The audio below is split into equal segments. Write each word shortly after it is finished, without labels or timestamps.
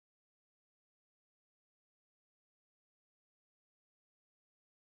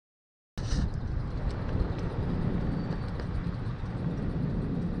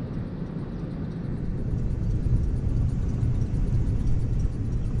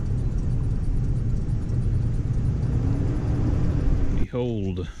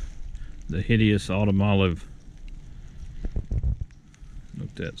cold, the hideous autumn olive. Look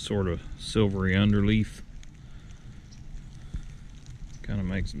at that sort of silvery underleaf. Kind of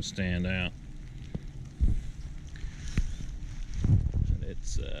makes them stand out. And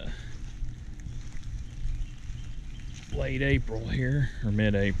it's late April here, or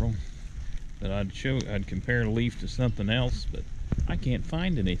mid-April. But I'd compare a leaf to something else, but I can't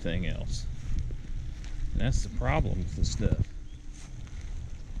find anything else. And that's the problem with this stuff.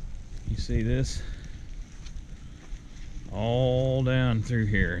 You see this? All down through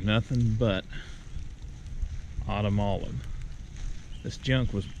here, nothing but autumn olive. This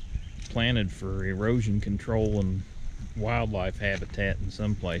junk was planted for erosion control and wildlife habitat in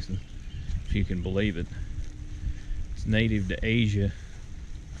some places, if you can believe it. It's native to Asia,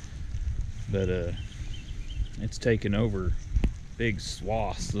 but it's taken over big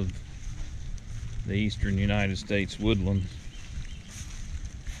swaths of the eastern United States woodland.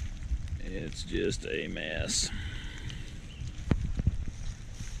 It's just a mess.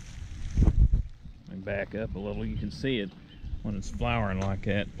 Back up a little, you can see it when it's flowering like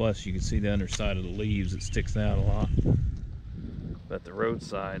that. Plus you can see the underside of the leaves, it sticks out a lot. But the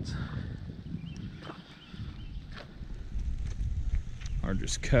roadsides are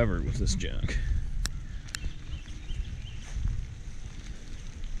just covered with this junk.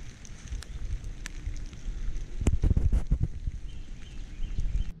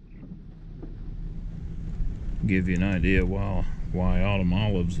 Give you an idea why autumn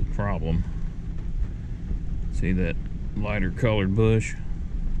olive's a problem. See that lighter colored bush?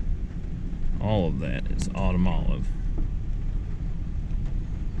 All of that is autumn olive.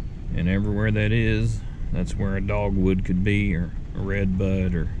 And everywhere that is, that's where a dogwood could be, or a red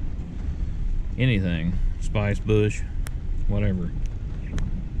bud, or anything. Spice bush, whatever.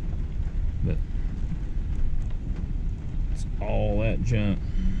 But it's all that junk.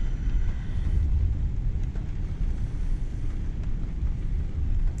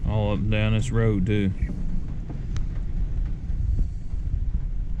 All up and down this road too.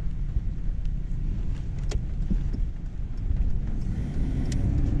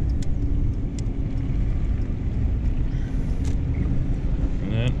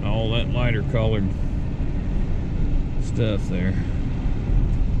 All that lighter colored stuff there.